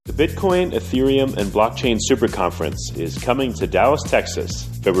Bitcoin, Ethereum, and Blockchain Super Conference is coming to Dallas, Texas,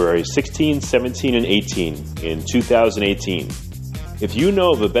 February 16, 17, and 18 in 2018. If you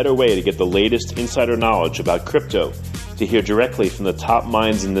know of a better way to get the latest insider knowledge about crypto, to hear directly from the top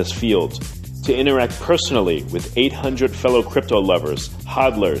minds in this field, to interact personally with 800 fellow crypto lovers,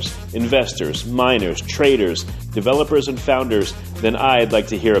 hodlers, investors, miners, traders, developers, and founders, then I'd like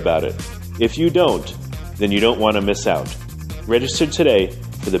to hear about it. If you don't, then you don't want to miss out. Register today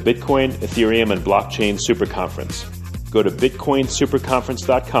for the Bitcoin, Ethereum, and Blockchain Super Conference. Go to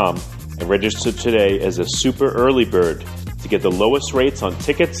bitcoinsuperconference.com and register today as a super early bird to get the lowest rates on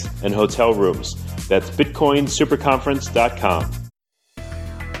tickets and hotel rooms. That's bitcoinsuperconference.com.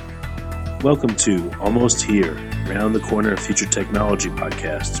 Welcome to Almost Here, Round the Corner Future Technology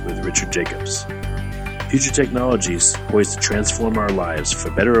Podcasts with Richard Jacobs. Future technologies poised to transform our lives for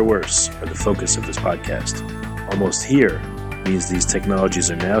better or worse are the focus of this podcast. Almost Here means these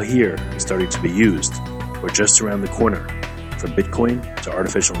technologies are now here and starting to be used, or just around the corner, from Bitcoin to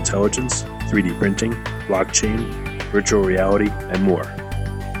artificial intelligence, 3D printing, blockchain, virtual reality, and more.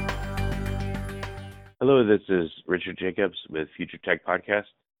 Hello, this is Richard Jacobs with Future Tech Podcast.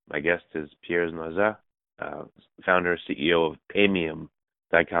 My guest is Pierre Noza, founder and CEO of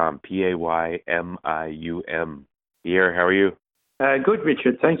Paymium.com, Paymium. Pierre, how are you? Good,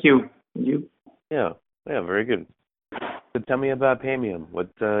 Richard. Thank you. You? Yeah, very good. So tell me about Paymium.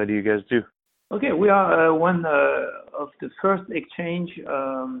 What do you guys do? Okay, we are one of the first exchange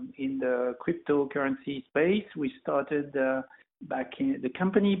in the cryptocurrency space. We started the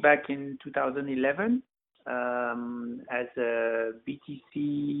company back in 2011 as a BTC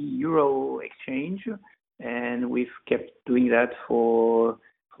Euro exchange, and we've kept doing that for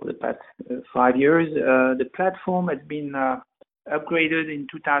the past 5 years. The platform has been upgraded in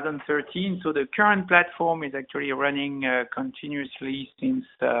 2013, so the current platform is actually running continuously since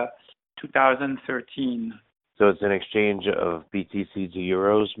 2013. So it's an exchange of BTC to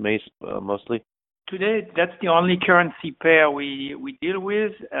euros mostly? Today, that's the only currency pair we deal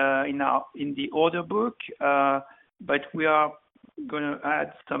with in the order book, but we are going to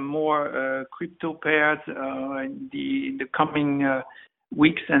add some more crypto pairs in the coming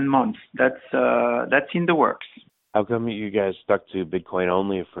weeks and months. That's in the works. How come you guys stuck to Bitcoin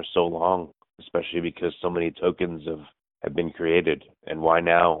only for so long, especially because so many tokens have been created? And why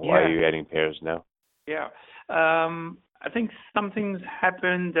now? Yeah. Why are you adding pairs now? Yeah. I think something's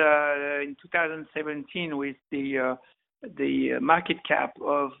happened in 2017 with the market cap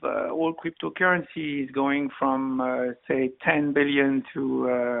of all cryptocurrencies going from, say, 10 billion to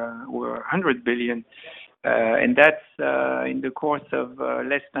 100 billion. And that's in the course of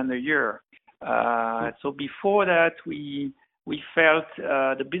less than a year. So before that, we felt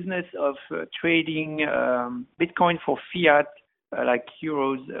the business of trading Bitcoin for fiat, like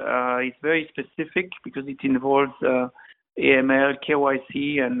euros, is very specific because it involves AML,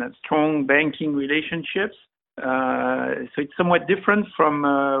 KYC, and strong banking relationships. So it's somewhat different from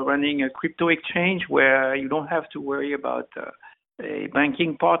running a crypto exchange where you don't have to worry about a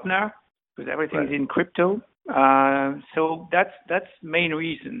banking partner because everything is in crypto. So that's the main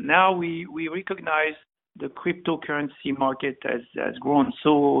reason. Now we recognize the cryptocurrency market has grown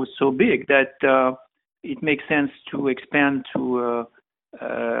so big that it makes sense to expand to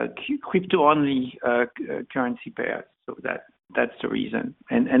crypto-only currency pairs. So that's the reason,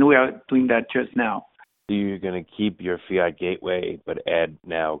 and we are doing that just now. So you're going to keep your fiat gateway, but add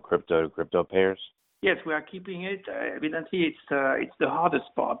now crypto pairs? Yes, we are keeping it. Evidently, it's the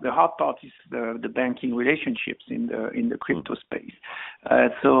hardest part. The hard part is the banking relationships in the crypto space.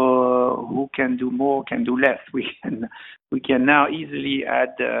 So who can do more, can do less. We can now easily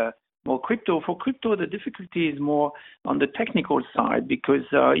add more crypto. For crypto, the difficulty is more on the technical side because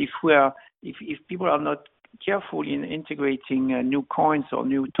if people are not careful in integrating new coins or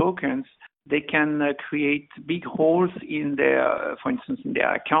new tokens, they can create big holes in their, for instance, in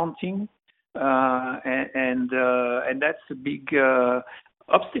their accounting. And that's a big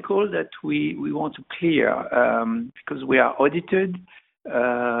obstacle that we want to clear because we are audited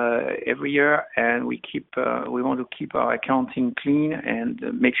every year, and we want to keep our accounting clean and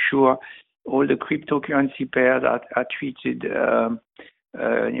make sure all the cryptocurrency pairs are treated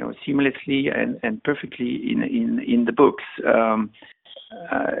seamlessly and perfectly in the books.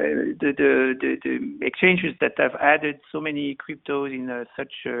 The exchanges that have added so many cryptos in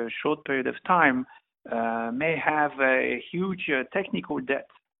such a short period of time may have a huge technical debt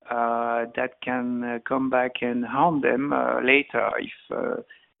that can come back and harm them later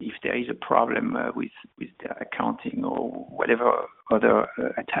if there is a problem with their accounting or whatever other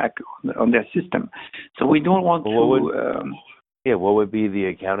attack on their system. So we don't want Yeah, what would be the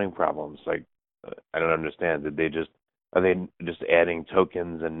accounting problems? Like, I don't understand. Are they just adding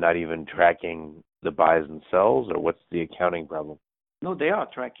tokens and not even tracking the buys and sells, or what's the accounting problem? No, they are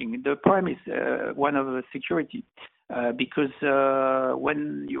tracking. The problem is one of the security, because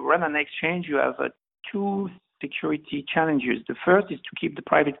when you run an exchange, you have two security challenges. The first is to keep the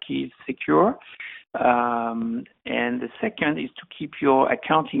private keys secure, and the second is to keep your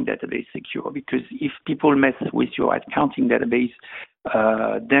accounting database secure, because if people mess with your accounting database,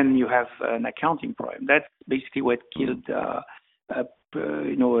 then you have an accounting problem. That's basically what killed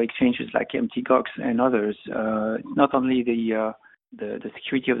exchanges like MTGOX and others. It's not only the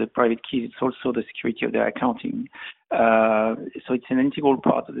security of the private keys, it's also the security of their accounting. So it's an integral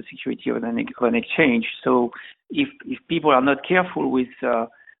part of the security of an exchange. So if people are not careful with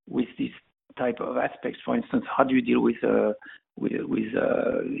this type of aspects, for instance, how do you deal with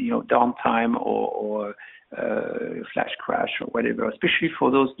downtime or flash crash or whatever, especially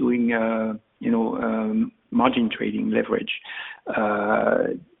for those doing margin trading, leverage,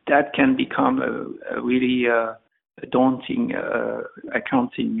 that can become a really daunting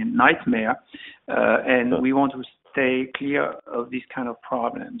accounting nightmare, and we want to stay clear of these kind of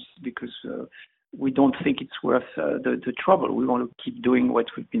problems because we don't think it's worth the trouble. We want to keep doing what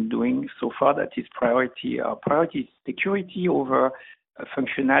we've been doing so far. That is priority. Our priority is security over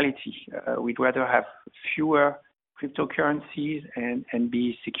functionality. We'd rather have fewer cryptocurrencies and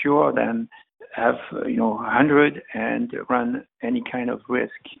be secure than have 100 and run any kind of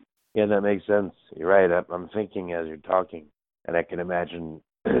risk. Yeah, that makes sense. You're right. I'm thinking as you're talking, and I can imagine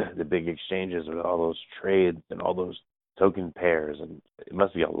the big exchanges with all those trades and all those token pairs, and it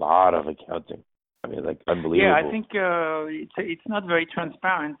must be a lot of accounting. I mean, like unbelievable. Yeah, I think it's not very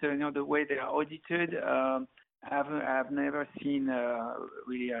transparent. The way they are audited. I've never seen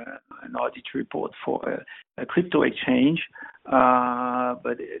really an audit report for a crypto exchange,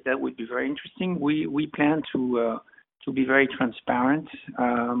 but that would be very interesting. We plan to be very transparent,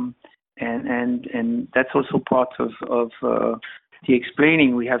 and that's also part of the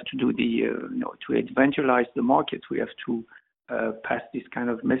explaining we have to do. To evangelize the market, we have to pass these kind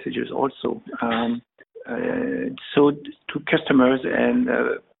of messages also. So to customers and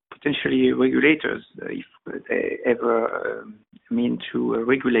potentially regulators, if they ever mean to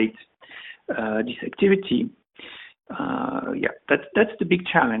regulate this activity. That's the big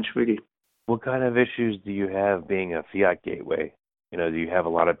challenge, really. What kind of issues do you have being a fiat gateway? Do you have a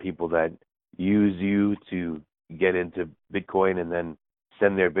lot of people that use you to get into Bitcoin and then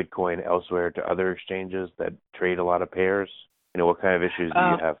send their Bitcoin elsewhere to other exchanges that trade a lot of pairs? What kind of issues do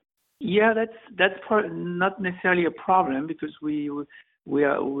you have? Yeah, that's not necessarily a problem because we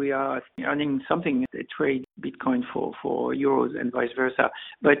are earning something. They trade Bitcoin for euros and vice versa.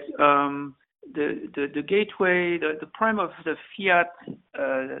 But the gateway, the prime of the fiat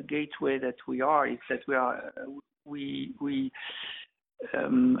gateway that we are is that we are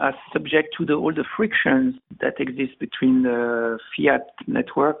subject to all the frictions that exist between the fiat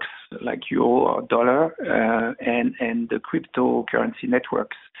networks like euro or dollar and the cryptocurrency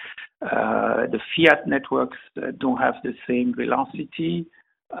networks. The fiat networks don't have the same velocity.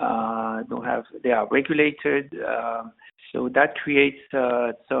 They are regulated. So that creates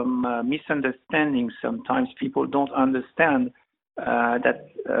some misunderstandings. Sometimes people don't understand that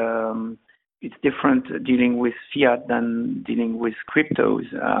it's different dealing with fiat than dealing with cryptos.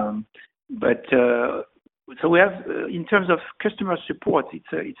 So we have, in terms of customer support,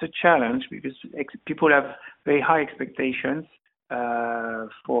 it's a challenge because people have very high expectations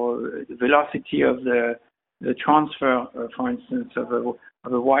for the velocity of the transfer. For instance,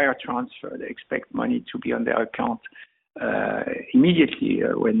 of a wire transfer, they expect money to be on their account immediately.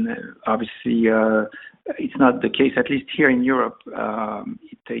 When obviously it's not the case, at least here in Europe.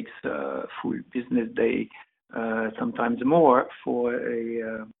 It takes a full business day, sometimes more, for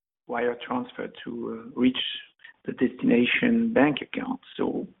a wire transfer to reach the destination bank account.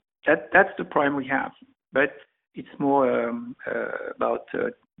 So that's the problem we have. But it's more about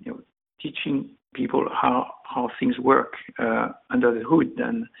teaching people how things work under the hood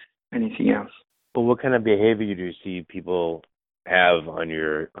than anything else. Well, what kind of behavior do you see people have on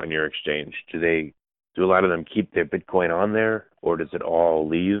your exchange? Do a lot of them keep their Bitcoin on there, or does it all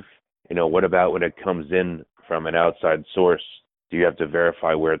leave? What about when it comes in from an outside source? Do you have to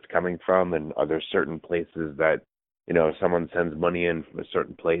verify where it's coming from? And are there certain places that, if someone sends money in from a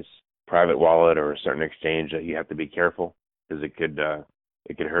certain place, private wallet or a certain exchange, that you have to be careful because it could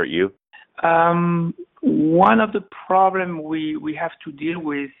hurt you? One of the problem we have to deal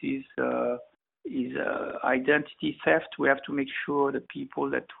with is identity theft. We have to make sure the people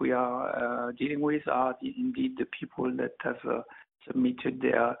that we are dealing with are indeed the people that have submitted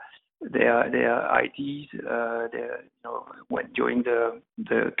their IDs when during the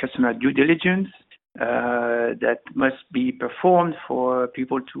customer due diligence that must be performed for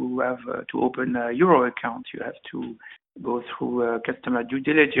people to have to open a euro account. You have to go through customer due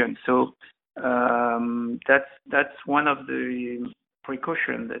diligence. So that's one of the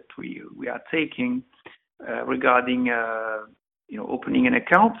precautions that we are taking regarding opening an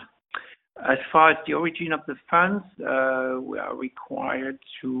account. As far as the origin of the funds, we are required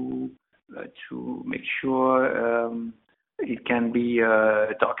to make sure it can be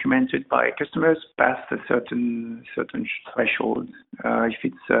documented by customers past a certain threshold. If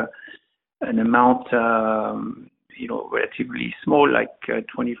it's an amount relatively small, like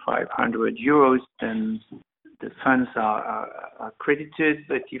 2,500 euros, then the funds are credited.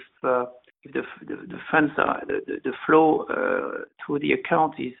 But if the funds are the flow through the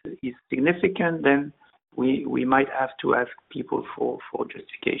account is significant, then we might have to ask people for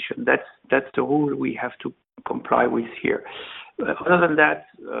justification. That's the rule we have to comply with here. Other than that,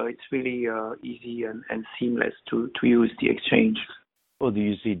 it's really easy and seamless to use the exchange. Well, do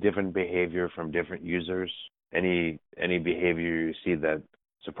you see different behavior from different users? Any behavior you see that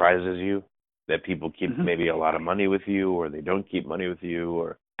surprises you? That people keep maybe a lot of money with you, or they don't keep money with you,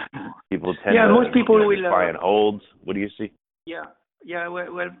 or people tend to most people will buy and hold? What do you see?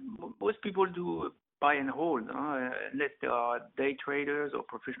 Well, most people do buy and hold, unless they are day traders or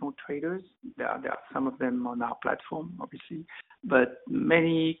professional traders. There are some of them on our platform, obviously, but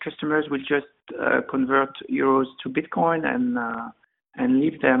many customers will just convert euros to Bitcoin and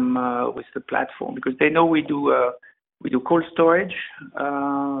leave them with the platform, because they know we do cold storage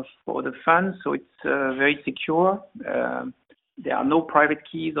for the funds, so it's very secure. There are no private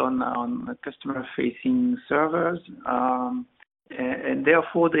keys on customer-facing servers, and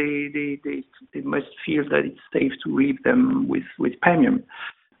therefore they must feel that it's safe to leave them with Paymium.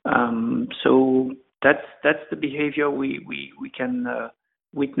 So that's the behavior we can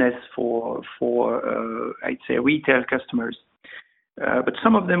witness for I'd say retail customers. But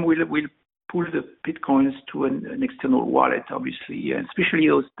some of them will pull the Bitcoins to an external wallet, obviously, and especially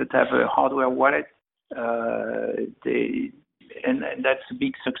those that have a hardware wallet. And that's a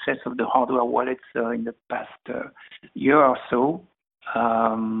big success of the hardware wallets in the past year or so.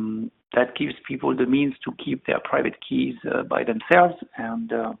 That gives people the means to keep their private keys by themselves, and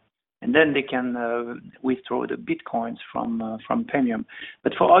then they can withdraw the Bitcoins from Paymium.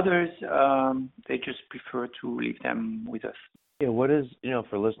 But for others, they just prefer to leave them with us. Yeah, what is,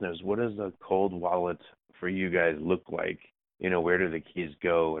 for listeners, what does a cold wallet for you guys look like? Where do the keys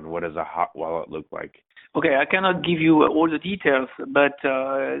go, and what does a hot wallet look like? Okay, I cannot give you all the details, but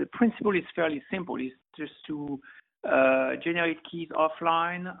the principle is fairly simple. It's just to generate keys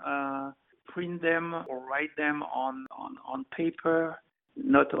offline, print them or write them on paper,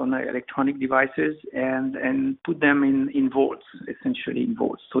 not on electronic devices, and put them in vaults, essentially in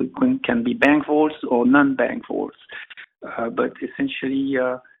vaults. So it can be bank vaults or non-bank vaults. But essentially,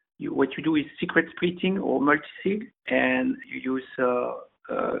 what you do is secret splitting or multisig, and you use a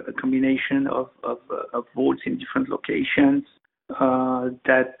combination of vaults in different locations so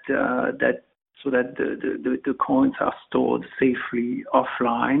that the coins are stored safely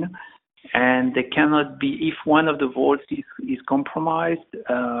offline, and they cannot be. If one of the vaults is compromised,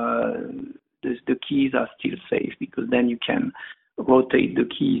 the keys are still safe, because then you can rotate the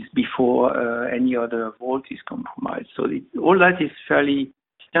keys before any other vault is compromised. So all that is fairly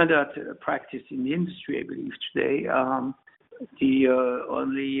standard practice in the industry, I believe, today. The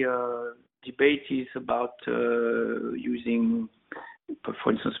only debate is about using,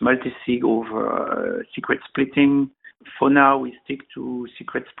 for instance, multisig over secret splitting. For now, we stick to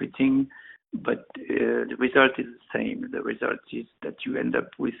secret splitting, but the result is the same. The result is that you end up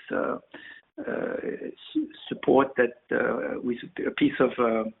with support that with a piece of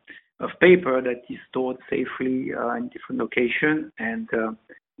paper that is stored safely in different locations, and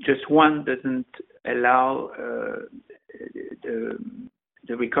just one doesn't allow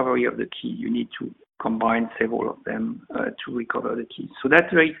the recovery of the key. You need to combine several of them to recover the key. So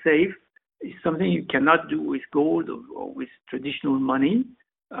that's very safe. It's something you cannot do with gold or with traditional money,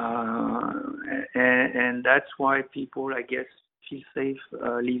 and that's why people, I guess, feel safe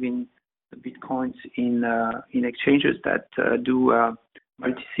leaving the Bitcoins in exchanges that do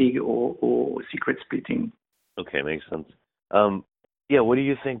multisig or secret splitting. Okay, makes sense. What do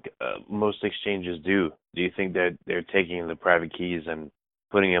you think most exchanges do? Do you think that they're taking the private keys and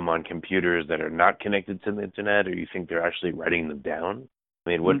putting them on computers that are not connected to the internet, or do you think they're actually writing them down? I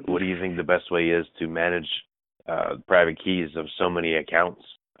mean, what do you think the best way is to manage private keys of so many accounts?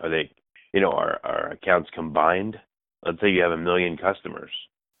 Are they, are accounts combined let's say you have 1 million customers.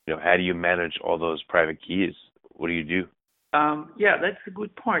 How do you manage all those private keys? What do you do? Yeah, that's a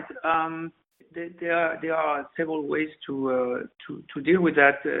good point. There are several ways to deal with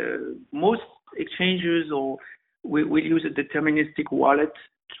that. Most exchanges will use a deterministic wallet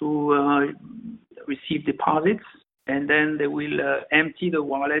to receive deposits, and then they will empty the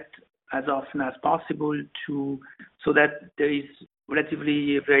wallet as often as possible so that there is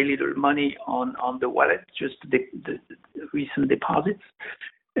relatively very little money on the wallet, just the recent deposits,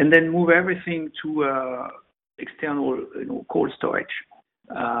 and then move everything to external cold storage.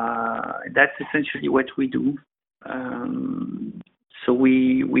 That's essentially what we do. So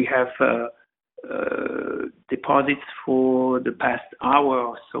we have deposits for the past hour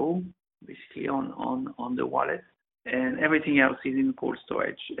or so, basically on the wallet, and everything else is in cold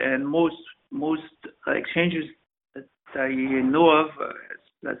storage. And most exchanges that I know of,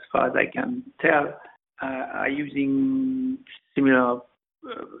 as far as I can tell, are using similar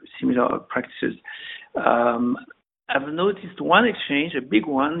practices. I've noticed one exchange, a big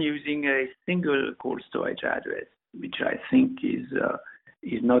one, using a single cold storage address, which I think is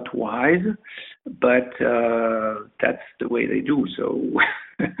not wise, but that's the way they do. So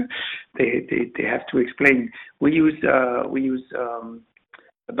they have to explain. We use a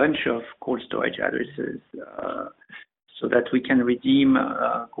bunch of cold storage addresses so that we can redeem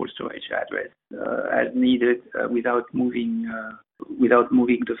cold storage address as needed without moving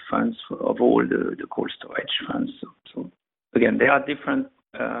the funds of all the cold storage funds. So again, there are different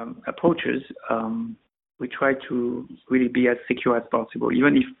approaches. We try to really be as secure as possible,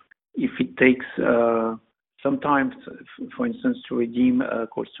 even if it takes some time, for instance, to redeem a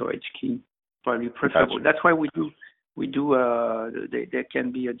cold storage key. Probably preferable. Gotcha. That's why we do. There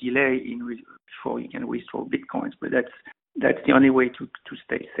can be a delay before you can withdraw bitcoins, but that's the only way to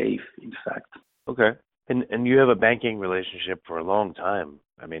stay safe, in fact. Okay. And you have a banking relationship for a long time.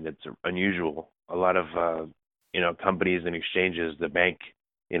 I mean, it's unusual. A lot of companies and exchanges, the bank,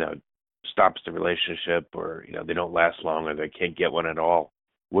 stops the relationship, or they don't last long, or they can't get one at all.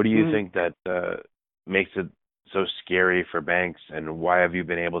 What do you think that makes it so scary for banks, and why have you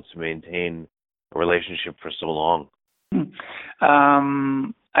been able to maintain a relationship for so long?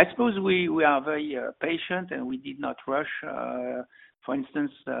 I suppose we are very patient, and we did not rush. For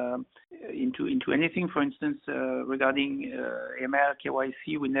instance, into anything. For instance, regarding AML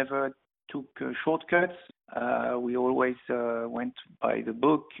KYC, we never took shortcuts. We always went by the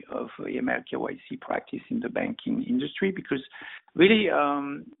book of AML KYC practice in the banking industry, because really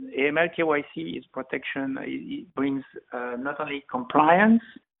AML KYC is protection. It brings not only compliance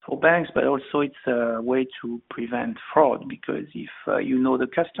for banks, but also it's a way to prevent fraud, because if you know the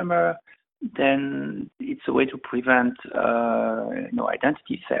customer, then it's a way to prevent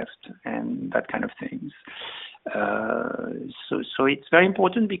identity theft and that kind of things. So it's very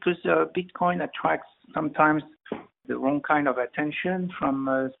important, because Bitcoin attracts sometimes the wrong kind of attention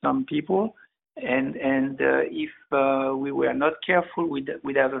from some people, and if we were not careful, we'd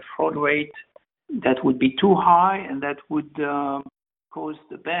have a fraud rate that would be too high, and that would cause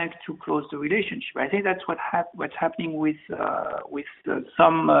the bank to close the relationship. I think that's what's happening with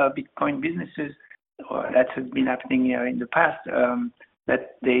some Bitcoin businesses, or that has been happening in the past,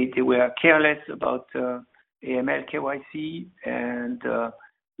 that they were careless about AML KYC, and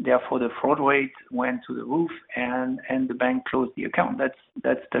therefore the fraud rate went to the roof, and the bank closed the account. That's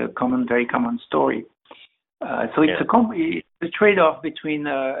the very common story. So it's a trade-off between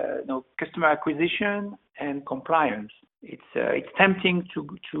customer acquisition and compliance. It's tempting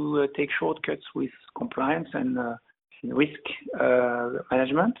to take shortcuts with compliance and risk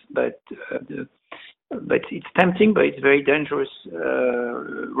management, but it's tempting, but it's a very dangerous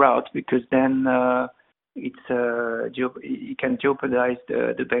route, because then it can jeopardize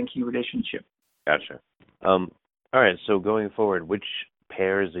the banking relationship. Gotcha. All right. So going forward, which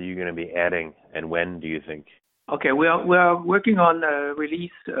pairs are you going to be adding, and when do you think? Okay, we are working on a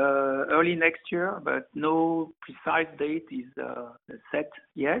release early next year, but no precise date is set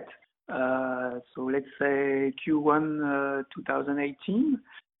yet. So let's say Q1 2018,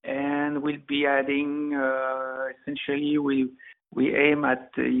 and we'll be adding essentially we aim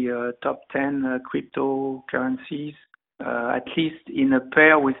at the top 10 cryptocurrencies, at least in a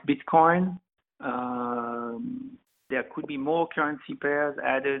pair with Bitcoin. There could be more currency pairs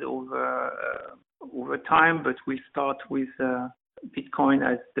added over time, but we start with Bitcoin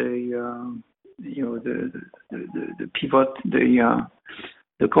as the pivot,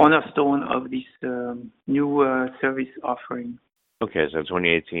 the cornerstone of this new service offering. Okay, so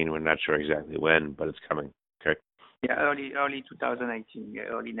 2018. We're not sure exactly when, but it's coming. Okay. Yeah, early 2018. Yeah,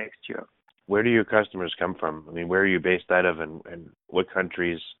 early next year. Where do your customers come from? I mean, where are you based out of, and what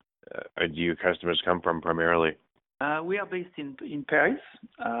countries do your customers come from primarily? We are based in Paris,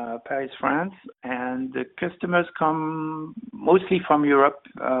 France, and the customers come mostly from Europe.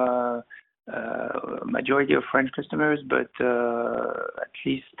 Majority of French customers, but at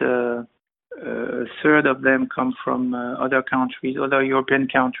least a third of them come from other countries, other European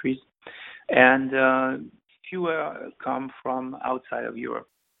countries, and fewer come from outside of Europe.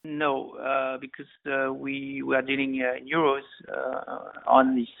 No, because we are dealing in euros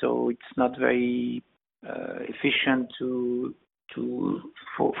only, so it's not very efficient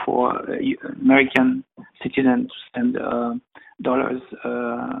for American citizens to send dollars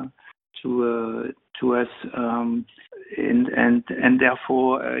to us, and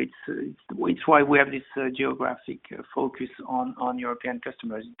therefore it's why we have this geographic focus on European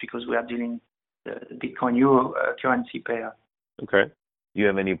customers, because we are dealing the Bitcoin euro currency pair. Okay. Do you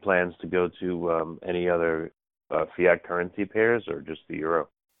have any plans to go to any other fiat currency pairs, or just the euro?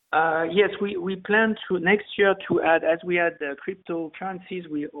 Yes, we plan to next year to add, as we add cryptocurrencies,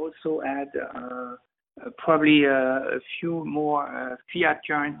 we also add probably a few more fiat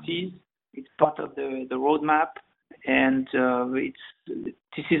currencies. It's part of the roadmap, and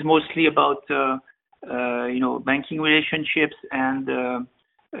this is mostly about banking relationships and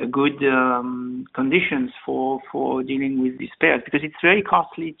good conditions for dealing with these pairs, because it's very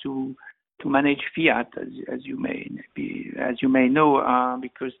costly to manage fiat, as you may know,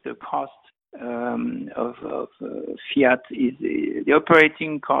 because the cost of fiat is the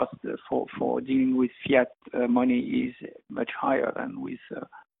operating cost for dealing with fiat money is much higher than with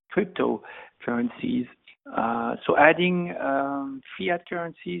cryptocurrencies. So adding fiat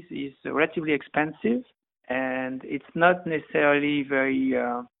currencies is relatively expensive, and it's not necessarily very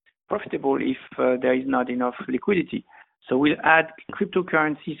profitable if there is not enough liquidity. So we'll add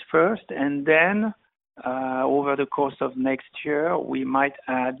cryptocurrencies first, and then over the course of next year, we might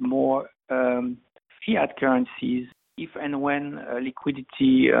add more fiat currencies if and when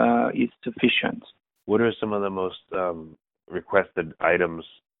liquidity is sufficient. What are some of the most requested items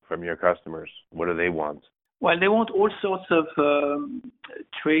from your customers? What do they want? Well, they want all sorts of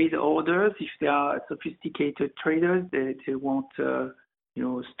trade orders. If they are sophisticated traders, they want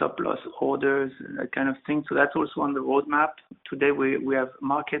stop loss orders, that kind of thing. So that's also on the roadmap. Today we have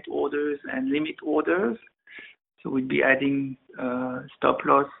market orders and limit orders. So we'll be adding stop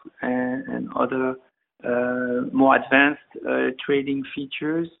loss and other more advanced trading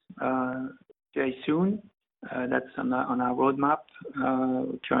features very soon. That's on our roadmap,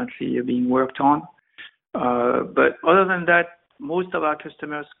 currently being worked on. But other than that, most of our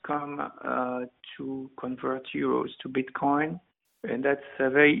customers come to convert euros to Bitcoin, and that's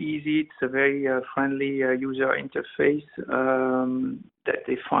very easy. It's a very friendly user interface that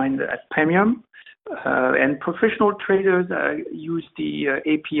they find at Premium. And professional traders use the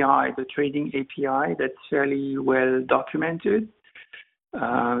API, the trading API, that's fairly well documented.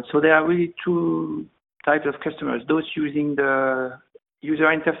 So there are really two types of customers: those using the user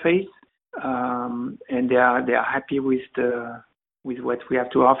interface, and they are happy with what we have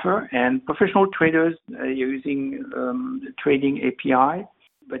to offer, and professional traders using the trading API.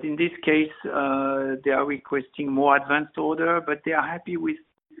 But in this case, they are requesting more advanced order, but they are happy with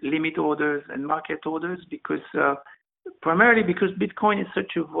limit orders and market orders, because primarily because Bitcoin is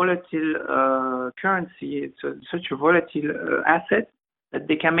such a volatile currency, it's such a volatile asset that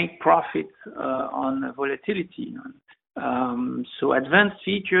they can make profits on volatility. So advanced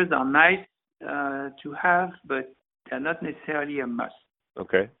features are nice to have, but they're not necessarily a must.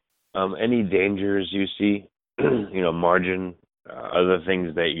 Okay. Any dangers you see? Margin, other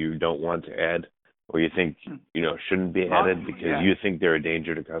things that you don't want to add, or you think shouldn't be added because you think they're a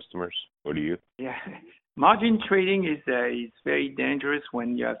danger to customers? Or do you? Yeah, margin trading is very dangerous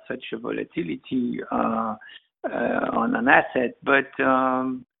when you have such a volatility on an asset. But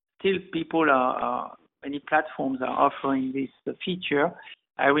still, many platforms are offering this feature.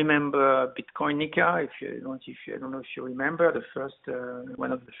 I remember Bitcoinica. I don't know if you remember, the first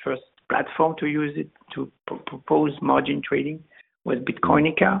one of the first platform to use it to propose margin trading was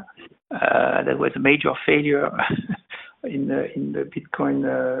Bitcoinica. That was a major failure in the Bitcoin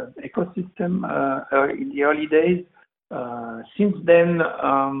ecosystem in the early days. Since then,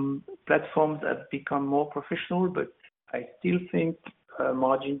 platforms have become more professional, but I still think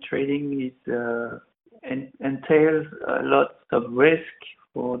margin trading entails lots of risk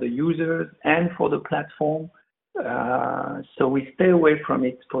for the users and for the platform. So we stay away from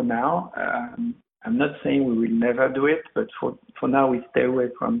it for now. I'm not saying we will never do it, but for now we stay away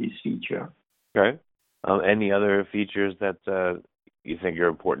from this feature. Okay. Any other features that you think are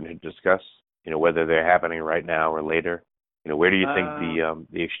important to discuss? Whether they're happening right now or later. Where do you think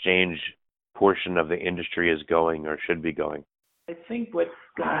the exchange portion of the industry is going or should be going? I think what's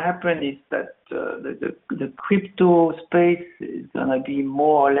going to happen is that the crypto space is going to be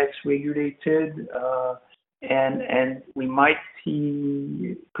more or less regulated, and we might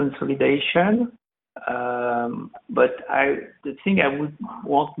see consolidation. But the thing I would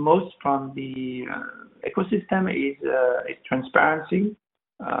want most from the ecosystem is transparency.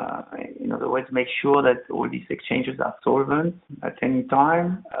 In other words, make sure that all these exchanges are solvent at any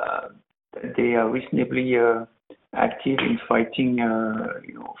time, that they are reasonably active in fighting,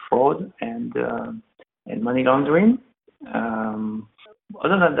 fraud and money laundering.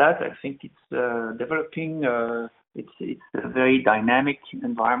 Other than that, I think it's developing. It's a very dynamic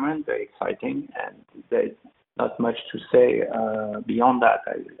environment, very exciting, and there's not much to say beyond that.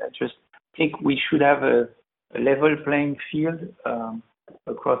 I just think we should have a level playing field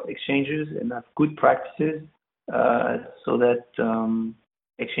across exchanges and have good practices so that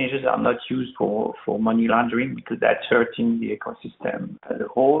exchanges are not used for money laundering, because that's hurting the ecosystem as a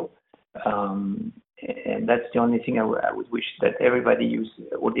whole. And that's the only thing I would wish, that everybody use,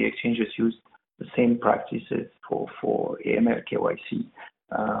 or the exchanges use the same practices for AML KYC,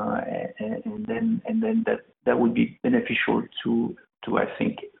 and then that would be beneficial to I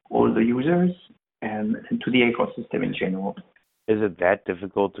think all the users and to the ecosystem in general. Is it that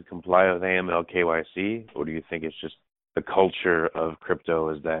difficult to comply with AML KYC, or do you think it's just the culture of crypto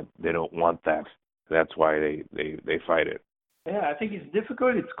is that they don't want that? That's why they fight it. Yeah, I think it's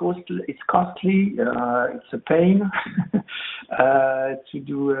difficult. It's costly. It's a pain to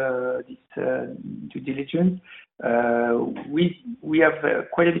do this due diligence. We have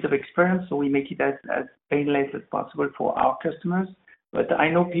quite a bit of experience, so we make it as painless as possible for our customers. But I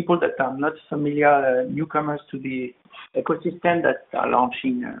know people that are not familiar, newcomers to the ecosystem, that are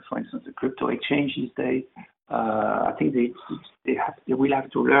launching, for instance, a crypto exchange these days. I think they will have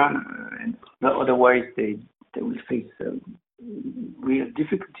to learn, and otherwise they will face real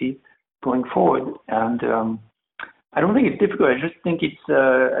difficulty going forward. And I don't think it's difficult. I just think it's,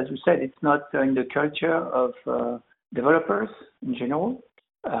 as you said, it's not in the culture of developers in general.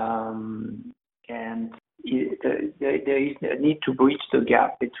 And there is a need to bridge the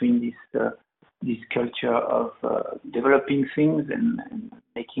gap between this culture of developing things and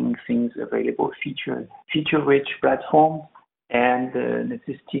making things available, feature-rich platforms, and the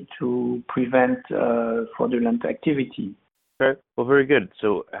necessity to prevent fraudulent activity. Okay. Well, very good.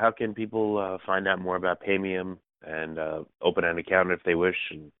 So how can people find out more about Paymium and open an account if they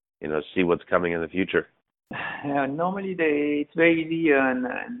wish, and see what's coming in the future? Normally, it's very easy and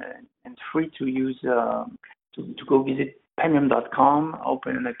free to use, to go visit Paymium.com,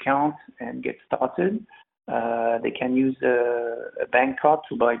 open an account, and get started. They can use a bank card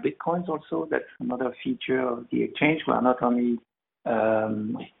to buy Bitcoins also. That's another feature of the exchange. We are not only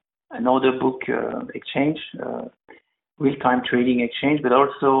an order book exchange, real-time trading exchange, but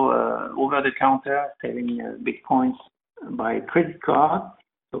also over-the-counter selling Bitcoins by credit card.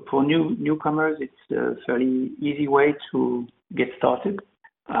 So for newcomers, it's a fairly easy way to get started.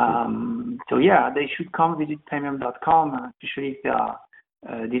 So yeah, they should come visit Paymium.com, especially if they are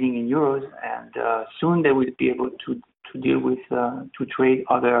dealing in euros, and soon they will be able to deal with to trade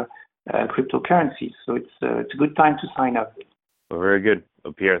other cryptocurrencies. So it's a good time to sign up. Well, very good.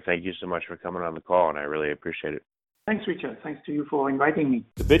 Well, Pierre, thank you so much for coming on the call, and I really appreciate it. Thanks, Richard. Thanks to you for inviting me.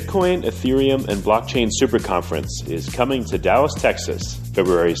 The Bitcoin, Ethereum, and Blockchain Super Conference is coming to Dallas, Texas,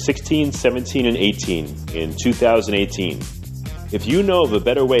 February 16, 17, and 18 in 2018. If you know of a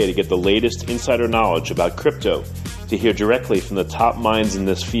better way to get the latest insider knowledge about crypto, to hear directly from the top minds in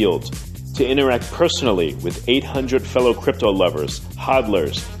this field, to interact personally with 800 fellow crypto lovers,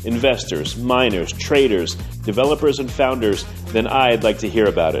 hodlers, investors, miners, traders, developers, and founders, then I'd like to hear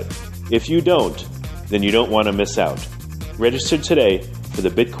about it. If you don't, then you don't want to miss out. Register today for the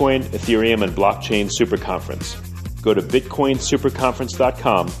Bitcoin, Ethereum, and Blockchain Super Conference. Go to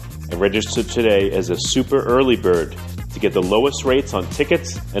bitcoinsuperconference.com and register today as a super early bird to get the lowest rates on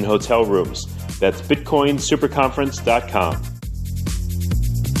tickets and hotel rooms. That's bitcoinsuperconference.com.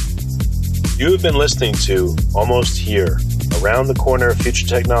 You have been listening to Almost Here, Around the Corner Future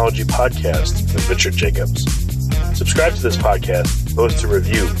Technology podcast with Richard Jacobs. Subscribe to this podcast, post a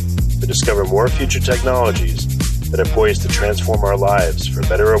review to discover more future technologies that are poised to transform our lives for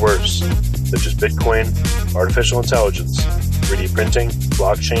better or worse, such as Bitcoin, artificial intelligence, 3D printing,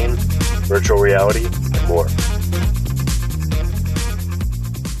 blockchain, virtual reality, and more.